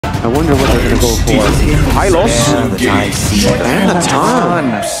I wonder what they're going to go for. Hylos and a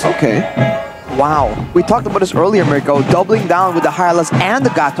ton. Okay. Wow. We talked about this earlier, Mirko. Doubling down with the Hylos and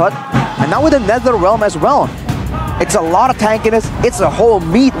the Gatot. And now with the Nether Realm as well. It's a lot of tankiness. It's a whole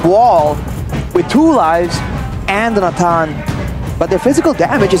meat wall with 2 lives and the Natan. But their physical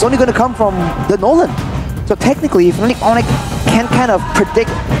damage is only going to come from the Nolan. So technically, FNOC ONIC can kind of predict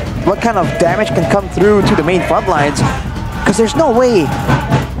what kind of damage can come through to the main front lines. Because there's no way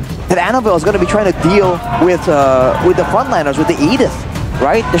that Annabelle is going to be trying to deal with the frontliners, with the Edith,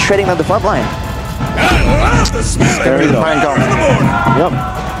 right? The shredding on the front line. There you go. Franco. Yep.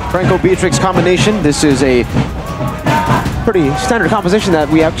 Franco-Beatrix combination. This is a pretty standard composition that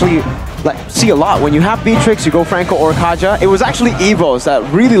we actually see a lot. When you have Beatrix, you go Franco or Kaja. It was actually EVOS that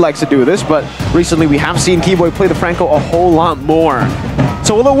really likes to do this, but recently we have seen Keyboy play the Franco a whole lot more.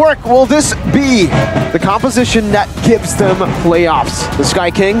 So will it work? Will this be the composition that gives them playoffs? The Sky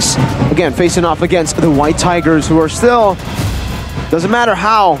Kings, again, facing off against the White Tigers, who are still, doesn't matter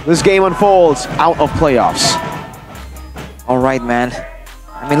how this game unfolds, out of playoffs. All right, man.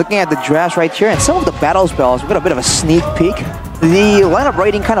 I mean, looking at the drafts right here and some of the battle spells, we got a bit of a sneak peek. The lineup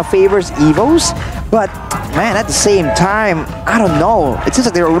rating kind of favors EVOS, but man, at the same time, I don't know. It seems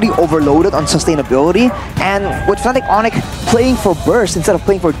like they're already overloaded on sustainability, and with FNOC ONIC playing for burst instead of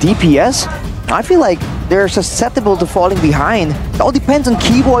playing for DPS, I feel like they're susceptible to falling behind. It all depends on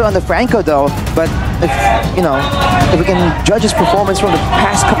Keyboy on the Franco though, but if, you know, if we can judge his performance from the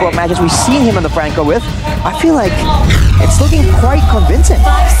past couple of matches we've seen him on the Franco with, I feel like it's looking quite convincing.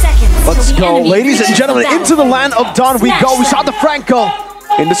 5 seconds. Let's go, ladies and gentlemen, into the land of Dawn we go. We saw the Franco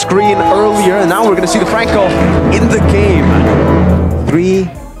in the screen earlier, and now we're going to see the Franco in the game. 3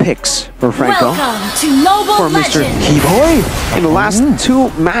 picks for Franco. Welcome to Mobile for Mr. Legends. Keyboy in the last 2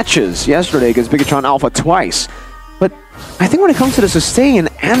 matches yesterday against Bigatron Alpha twice. But I think when it comes to the sustain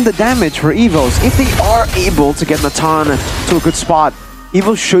and the damage for EVOS, if they are able to get Natan to a good spot,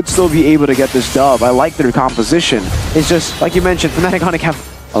 EVOS should still be able to get this dub. I like their composition. It's just, like you mentioned, FNOC ONIC have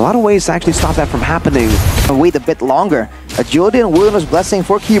a lot of ways to actually stop that from happening. And wait a bit longer. Agility and Williams blessing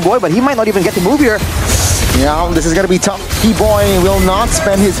for Keyboy, but he might not even get to move here. Yeah, this is going to be tough. Keyboy will not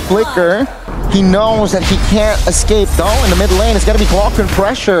spend his flicker. He knows that he can't escape though. In the mid lane, it's going to be blocked and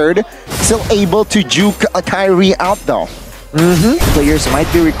pressured. Still able to juke a Kyrie out though. Players might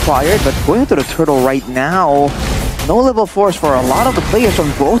be required, but going to the turtle right now, no level 4s for a lot of the players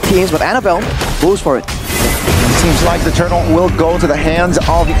from both teams, but Annabelle goes for it. Seems like the turtle will go to the hands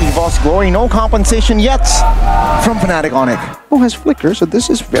of EVOS Glory. No compensation yet from FNOC ONIC. Who has flicker, so this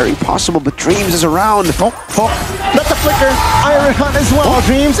is very possible, but Dreams is around. Let the flicker. Iron Hunt as well.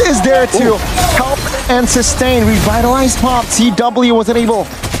 Dreams is there to help and sustain. Revitalized Pop. CW wasn't able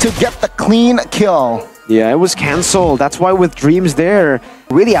to get the clean kill. Yeah, it was cancelled. That's why with Dreams there,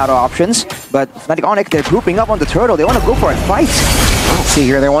 really out of options, but FNOC ONIC, they're grouping up on the turtle. They want to go for a fight. See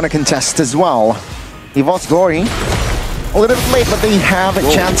here, they want to contest as well. EVOS Glory, a little bit late, but they have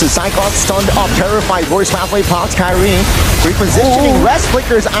chances. Cyclops stunned up, terrified. Glory's pathway pops Kyrie. Repositioning, Rest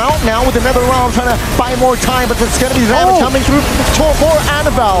flickers out now with another round, trying to buy more time, but there's going to be damage coming through for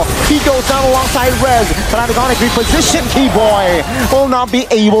Annabelle. He goes down alongside Rez, but FNOC ONIC reposition. Keyboy will not be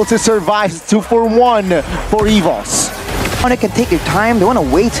able to survive. 2-for-1 for EVOS. ONIC can take their time. They want to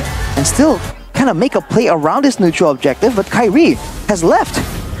wait and still kind of make a play around this neutral objective, but Kyrie has left.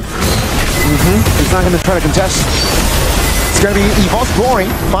 He's not going to try to contest. It's going to be EVOS Glory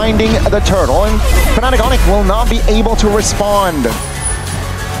finding the turtle, and FNOC ONIC will not be able to respond.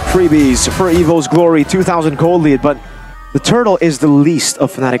 Freebies for EVOS Glory, 2,000 gold lead, but the turtle is the least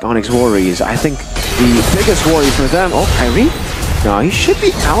of FNOC ONIC's worries. I think the biggest worry for them... Oh, Kyrie? No, he should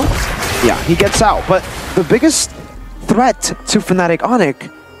be out. Yeah, he gets out, but the biggest threat to FNOC ONIC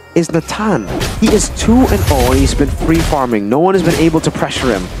is Natan. He is 2-0 and he's been free farming. No one has been able to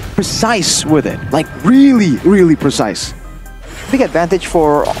pressure him. Precise with it. Like, really, really precise. Big advantage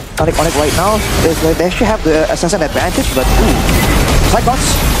for FNOC ONIC right now is that they actually have the assassin advantage, but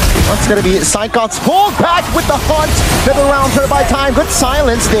Cyclops. That's going to be Cyclops pulled back with the hunt. Middle round by time. Good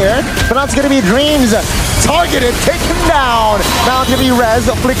silence there. But that's going to be Dreams. Targeted, taken down. Now it's going to be Rez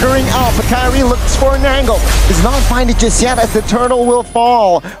flickering up. Kyrie looks for an angle. Does not find it just yet as the turtle will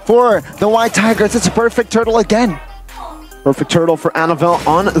fall for the White Tigers. It's a perfect turtle again. Perfect turtle for Annabelle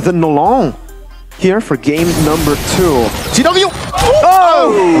on the Nolan. Here for game number 2. CW!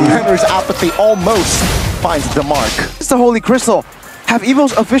 Oh! Henry's apathy almost finds the mark. It's the Holy Crystal. Have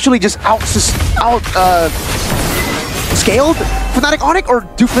EVOS officially just scaled FNOC ONIC, or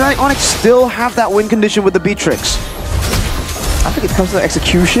do FNOC ONIC still have that win condition with the Beatrix? I think it comes to the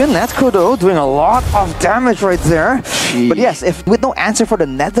execution. That's Kodo doing a lot of damage right there. But yes, if with no answer for the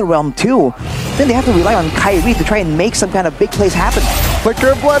Netherrealm too, then they have to rely on Kyrie to try and make some kind of big plays happen.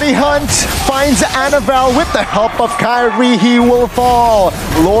 Flicker Bloody Hunt finds Annabelle with the help of Kyrie. He will fall.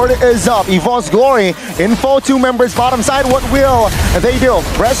 Lord is up. EVOS Glory info 2 members bottom side. What will they do?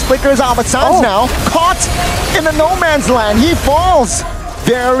 Rest flickers out, but Sans now caught in the no man's land. He falls.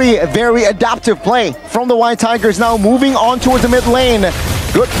 Very, very adaptive play from the White Tigers, now moving on towards the mid lane.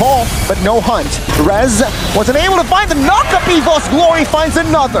 Good pull, but no hunt. Rez wasn't able to find the knock-up. EVOS Glory finds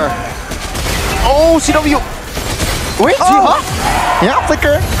another. Oh, CW. Wait, Yeah,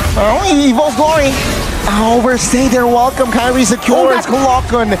 Flicker. Oh, EVOS Glory. Overstay their welcome. Kyrie secures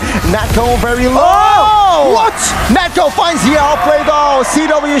Kulokun. Natko very low. Oh! What? Natko finds the outplay though.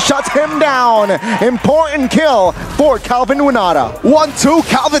 CW shuts him down. Important kill for Calvin Winata. 1-2,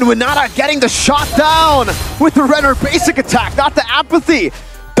 Calvin Winata getting the shot down with the Renner basic attack, not the apathy.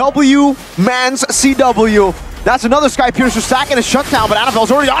 W mans CW. That's another Sky Piercer stack and a shutdown, but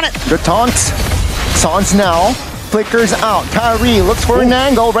Annabelle's already on it. Good taunts. Sans now. Flickers out. Kyrie looks for an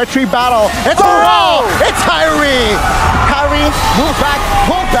angle. Retreat battle. It's a roll! It's Kyrie! Kyrie moves back,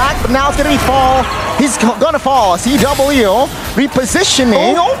 pull back, but now it's gonna be fall. He's gonna fall. CW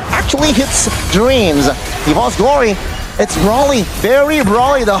repositioning. Actually hits Dreams. EVOS Glory. It's Raleigh. Very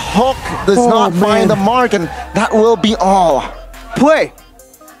Raleigh. The hook does not find the mark, and that will be all. Play.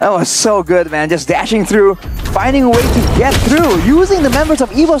 That was so good, man. Just dashing through, finding a way to get through, using the members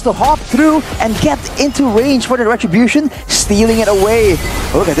of EVOS to hop through and get into range for the retribution, stealing it away.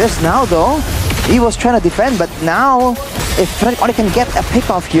 Look at this now, though. EVOS trying to defend, but now, if FNOC can get a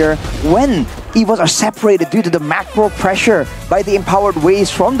pick off here, when EVOS are separated due to the macro pressure by the empowered waves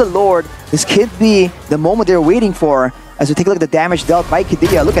from the Lord, this could be the moment they're waiting for. As we take a look at the damage dealt by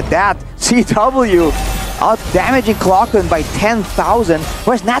Kidia, look at that. CW out-damaging Kulokun by 10,000.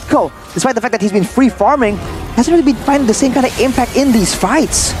 Whereas Natko, despite the fact that he's been free farming, hasn't really been finding the same kind of impact in these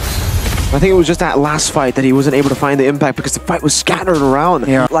fights. I think it was just that last fight that he wasn't able to find the impact because the fight was scattered around.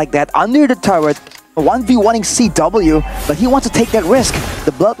 Yeah. Like that, under the turret, 1v1ing CW, but he wants to take that risk.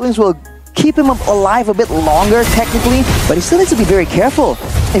 The Bloodwings will keep him alive a bit longer, technically, but he still needs to be very careful.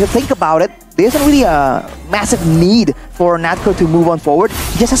 If you think about it, there isn't really a massive need for Natko to move on forward.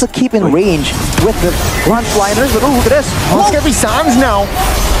 He just has to keep in range with the front liners. But look at this. It's gonna be Sans now.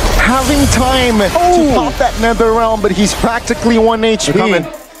 Having time to pop that Netherrealm, but he's practically 1 HP.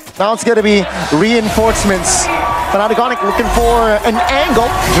 Now it's gonna be reinforcements. FANATIC looking for an angle.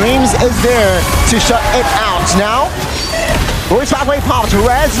 Dreams is there to shut it out. Now, voice pathway pops.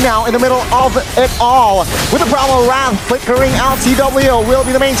 Rez now in the middle of it all. With the problem around flickering out. CW will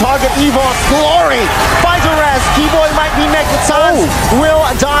be the main target. EVOS Glory finds a Rez. Keyboy might be next, but Sans will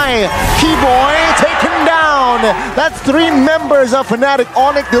die. Keyboy taken down. That's 3 members of FANATIC.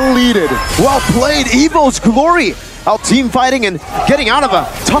 ONIC deleted. Well played, EVOS Glory. Out team fighting and getting out of a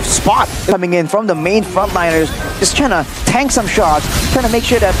tough spot. Coming in from the main frontliners, just trying to tank some shots, trying to make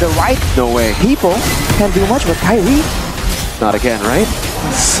sure that the right people can do much with Kyrie. Not again, right?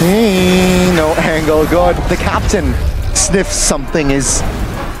 See, no angle, good. The captain sniffs something is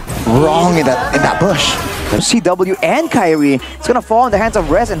wrong in that bush. CW and Kyrie, it's gonna fall in the hands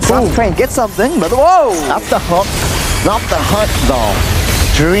of Rez and Sans try and get something, but whoa! Not the hook, not the hunt though.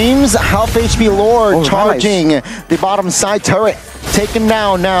 Dreams, half HP Lord charging the bottom side turret. Taken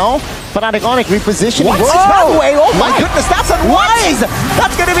down now. FANATIC ONIC repositioning. Pathway. Oh my goodness, that's unwise!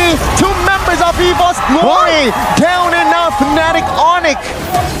 That's gonna be 2 members of EVOS Glory down and now FANATIC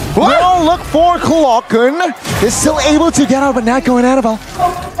ONIC. Well, look for Kulokun. Is still able to get out, but Natko and Annabelle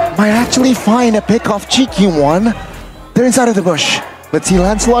might actually find a pick off cheeky one. They're inside of the bush. Let's see,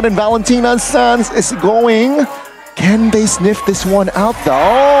 Lancelot and Valentina Sans is going. Can they sniff this one out though?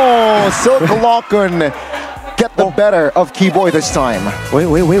 Oh, so Kulokun get the better of Keyboy this time. Wait.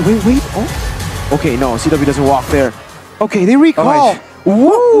 Oh. Okay, no, CW doesn't walk there. Okay, they recall.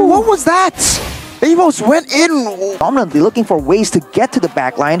 Whoa, what was that? EVOS went in. Dominantly looking for ways to get to the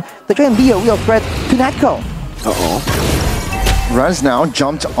backline to try and be a real threat to Natko. Rez now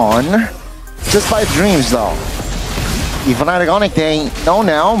jumped on. Just by Dreams though. FANATIC ONIC, they know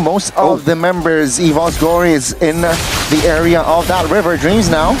now most of the members. EVOS Glory is in the area of that river. Dreams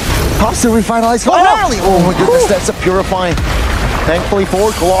now pops to revitalize. Oh my goodness, that's a purifying. Thankfully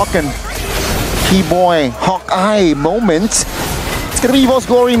for Kulokun. Keyboy, Hawkeye moment. It's gonna be EVOS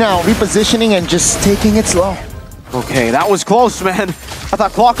Glory now, repositioning and just taking it slow. Okay, that was close, man. I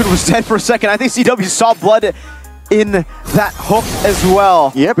thought Kulokun was dead for a second. I think CW saw blood in that hook as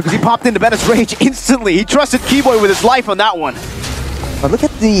well. Yep. Because he popped into Bennett's rage instantly. He trusted Keyboy with his life on that one. But look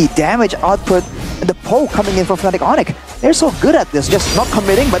at the damage output and the poke coming in from FANATIC ONIC. They're so good at this, just not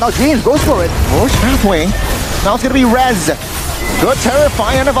committing, but now Dreams goes for it. Voice pathway Now it's gonna be Rez. Good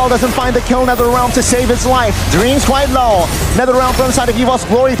terrify. NFL doesn't find the kill. NetherRealm to save his life. Dreams quite low. NetherRealm from the side of EVOS.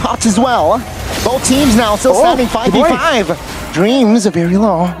 Glory pops as well. Both teams now still standing 5v5. Dreams very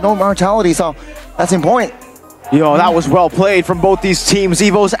low. No mortality, so that's important. Yo, that was well played from both these teams,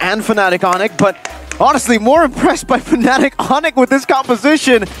 EVOS and FANATIC ONIC, but honestly, more impressed by FANATIC ONIC with this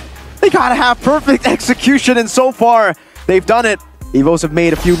composition. They gotta have perfect execution, and so far, they've done it. EVOS have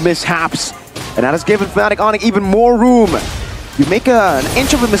made a few mishaps, and that has given FANATIC ONIC even more room. You make an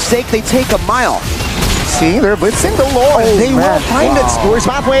inch of a mistake, they take a mile. See, they're blitzing the Lord. They will find it. Scores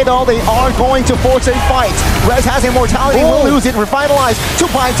pathway though. They are going to force a fight. Rez has immortality, will lose it. Revitalize to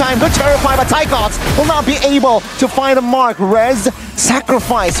buy time. Good terrify, but Tycots will not be able to find a mark. Rez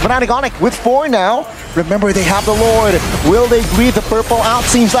sacrifice. FANATIC ONIC with 4 now. Remember, they have the Lord. Will they breathe the purple out?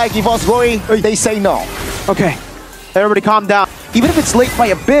 Seems like EVOS Glory, they say no. Okay, everybody calm down. Even if it's late by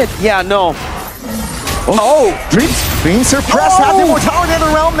a bit, yeah, no. Oh, Dreams being suppressed. Has immortality in the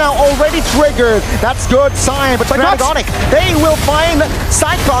realm now already triggered. That's good sign, but FANATIC ONIC, they will find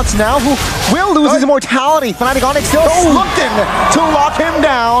Cyclops now, who will lose his immortality. FANATIC ONIC still looking to lock him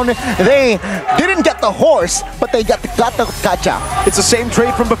down. They didn't get the horse, but they got the gotcha. It's the same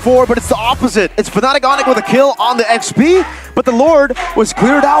trade from before, but it's the opposite. It's FANATIC ONIC with a kill on the XP, but the Lord was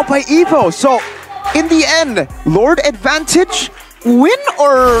cleared out by EVO. So, in the end, Lord advantage, win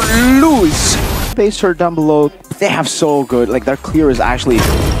or lose? Base turret down below, they have so good, like their clear is actually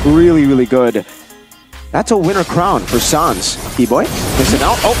really, really good. That's a winner crown for Sans. T-Boy, listen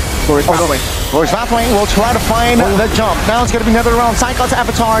out. Oh, Glorious Pathway. Glorious Pathway will try to find the jump. Now it's going to be another round. Cyclops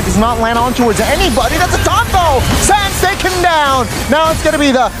Avatar does not land on towards anybody. That's a top though. Sans taken down. Now it's going to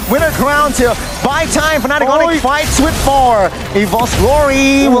be the winner crown to buy time. FANATIC ONIC fights with 4. EVOS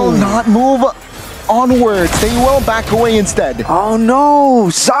Glory will not move onwards. They will back away instead. Oh no,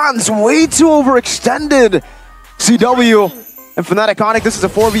 Sans way too overextended. CW and FANATIC ONIC, this is a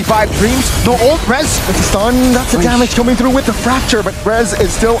 4v5 Dreams. No ult, Rez. It's a stun. That's the damage coming through with the fracture, but Rez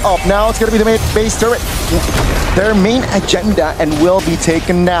is still up. Now it's going to be the base turret. Their main agenda and will be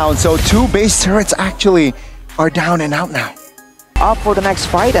taken down. So 2 base turrets actually are down and out now. Up for the next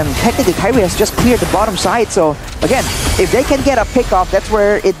fight, and technically Kyrie has just cleared the bottom side, so again, if they can get a pick off, that's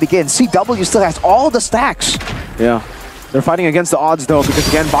where it begins. CW still has all the stacks. Yeah, they're fighting against the odds though, because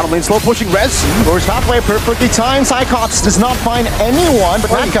again, bottom lane slow pushing Rez. Glorious Pathway perfectly timed. Cyclops does not find anyone, but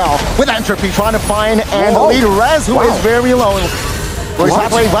Ranko with Entropy trying to find and lead Rez, who is very low. Glorious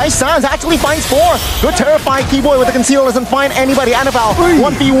Pathway by Sans actually finds 4. Good terrifying Keyboy with the conceal, doesn't find anybody. Annabelle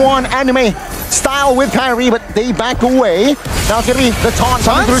 1v1 anime style with Kyrie, but they back away. Now it's gonna be the taunt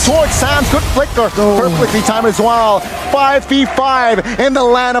coming through towards Sans. Good flicker, perfectly timed as well. 5v5 in the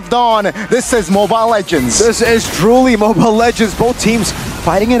land of Dawn. This is Mobile Legends. This is truly Mobile Legends. Both teams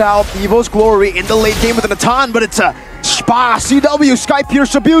fighting it out. EVOS Glory in the late game with an Atan, but it's a Spa, CW, Sky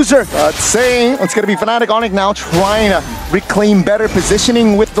Pierce Abuser. Let's see. It's going to be FANATIC ONIC now trying to reclaim better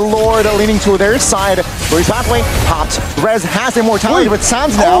positioning with the Lord leaning to their side. Glorious Pathway popped. Rez has immortality, but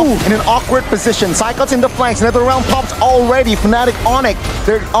Sans now in an awkward position. Cyclops in the flanks. NetherRealm popped already. FANATIC ONIC,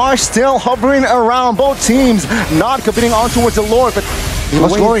 they are still hovering around. Both teams not competing on towards the Lord, but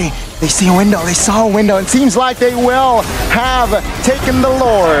EVOS Glory, they see a window. They saw a window. It seems like they will have taken the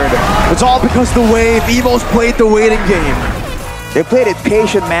Lord. It's all because the wave. EVOS played the waiting game. They played it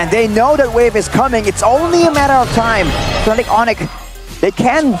patient, man. They know that wave is coming. It's only a matter of time. FANATIC ONIC, they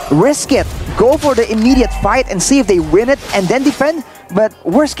can risk it. Go for the immediate fight and see if they win it and then defend. But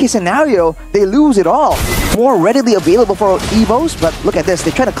worst case scenario, they lose it all. More readily available for EVOS, but look at this.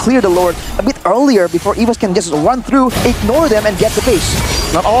 They try to clear the Lord a bit earlier before EVOS can just run through, ignore them, and get the base.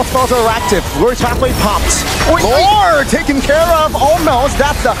 Not all spells are active. Glorious Pathway popped. Lord taken care of. Almost.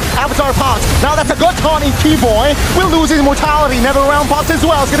 That's the Avatar pops. Now that's a good taunting Keyboy. Will lose his immortality. NetherRealm pops as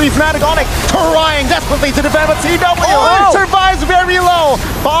well. It's going to be FANATIC ONIC trying desperately to defend, but CW survives very low.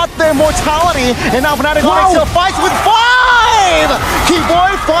 Bought the immortality, and now FANATIC ONIC still fights with 5!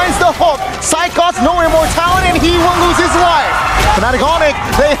 Keyboy finds the hook. Cyclops no immortality, and he will lose his life. FANATIC ONIC,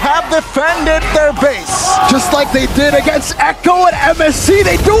 they have defended their base. Just like they did against Echo and MSC,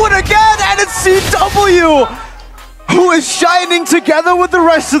 they do it again, and it's CW who is shining together with the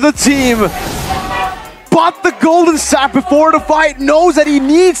rest of the team. Bought the golden sack before the fight, knows that he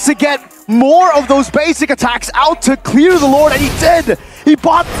needs to get more of those basic attacks out to clear the Lord, and he did. He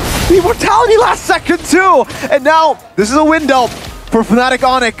bought the immortality last second too, and now this is a window for FANATIC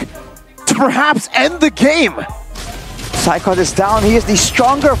ONIC to perhaps end the game. Cyclops is down. He is the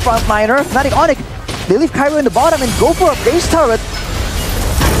stronger frontliner. FANATIC ONIC, they leave Kyrie in the bottom and go for a base turret.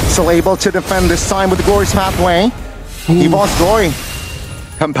 Still able to defend this time with the Glorious Pathway. EVOS Glory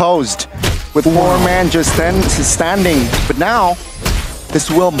composed. with 4 man just then standing. But now, this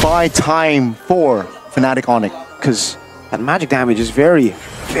will buy time for FANATIC ONIC. Because that magic damage is very,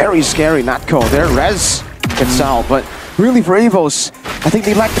 very scary. Natco, their res gets out, but really for EVOS, I think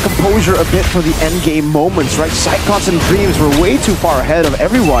they lack the composure a bit for the end game moments, right? Psychots and Dreams were way too far ahead of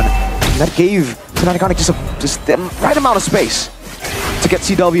everyone. And that gave FANATIC ONIC just the right amount of space to get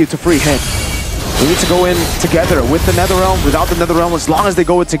CW to free hit. They need to go in together with the Netherrealm, without the Netherrealm. As long as they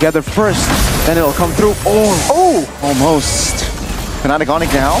go in together first, then it'll come through. Oh, almost. FANATIC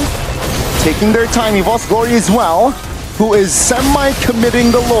ONIC now taking their time. EVOS Glory as well, who is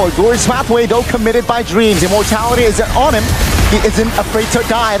semi-committing the Lord. Glory's pathway, though, committed by Dreams. Immortality is on him. He isn't afraid to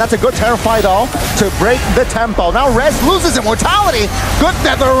die. That's a good Terrify, though, to break the tempo. Now Rez loses Immortality. Good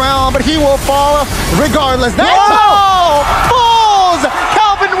Netherrealm, but he will fall regardless. Falls!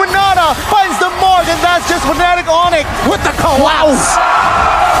 Calvin Winata finds the mark, and that's just FANATIC ONIC with the collapse.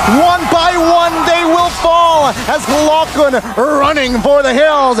 One by one, they will fall as Lachlan running for the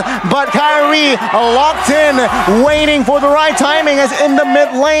hills. But Kyrie locked in, waiting for the right timing as in the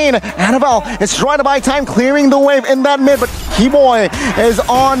mid lane. Annabelle is trying to buy time, clearing the wave in that mid, but Keyboy is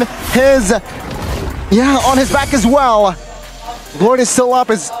on his back as well. Glory is still up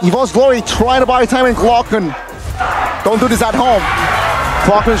as EVOS Glory trying to buy time in Lachlan. Don't do this at home.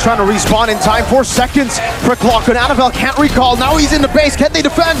 Clockman is trying to respawn in time. 4 seconds for Clockman. Annabelle can't recall. Now he's in the base. Can they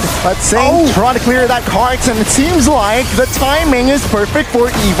defend? But Singh trying to clear that cart, and it seems like the timing is perfect for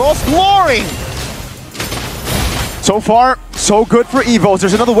EVOS Glory. So far, so good for EVOS.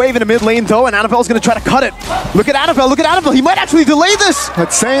 There's another wave in the mid lane, though, and Annabelle's going to try to cut it. Look at Annabelle. Look at Annabelle. He might actually delay this.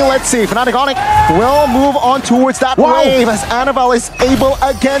 Let's see. FANATIC ONIC will move on towards that wave as Annabelle is able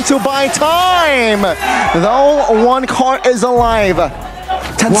again to buy time. Though one cart is alive.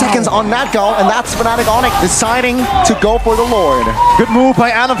 10 seconds on that go, and that's FANATIC ONIC deciding to go for the Lord. Good move by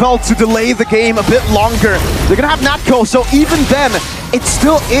Annabelle to delay the game a bit longer. They're going to have Natco, so even then, it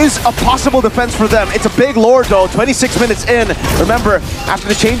still is a possible defense for them. It's a big Lord, though, 26 minutes in. Remember, after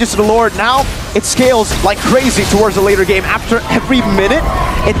the changes to the Lord, now it scales like crazy towards the later game. After every minute,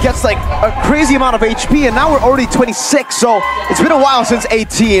 it gets like a crazy amount of HP, and now we're already 26, so it's been a while since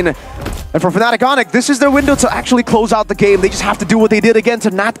 18. And for FANATIC ONIC, this is their window to actually close out the game. They just have to do what they did again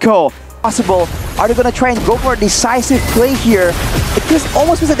to Natco. Possible. Are they going to try and go for a decisive play here? It just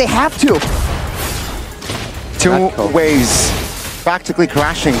almost feels like they have to. 2 waves practically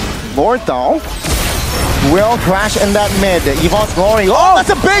crashing. Lord, though, will crash in that mid. EVOS Glory. Oh,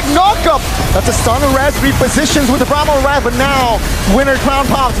 that's a big knockup! That's a stunner res, repositions with the Brahmo Red, but now Winter Crown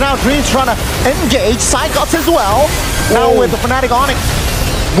pops. Now Dream's trying to engage Psychots as well. Now with the FANATIC ONIC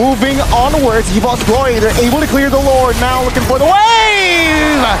moving onwards, EVOS Glory, they're able to clear the Lord, now looking for the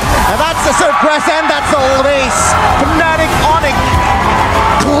wave! And that's the suppress, and that's the race. FANATIC ONIC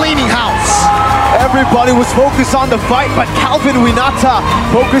cleaning house. Everybody was focused on the fight, but Calvin Winata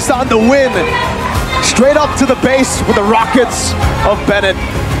focused on the win. Straight up to the base with the rockets of Bennett.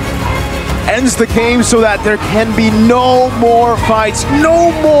 Ends the game so that there can be no more fights,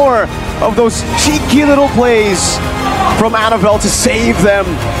 no more of those cheeky little plays from Annabelle to save them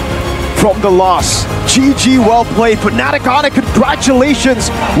from the loss. GG, well played. FANATIC ONIC, congratulations.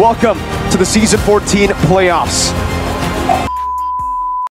 Welcome to the Season 14 playoffs.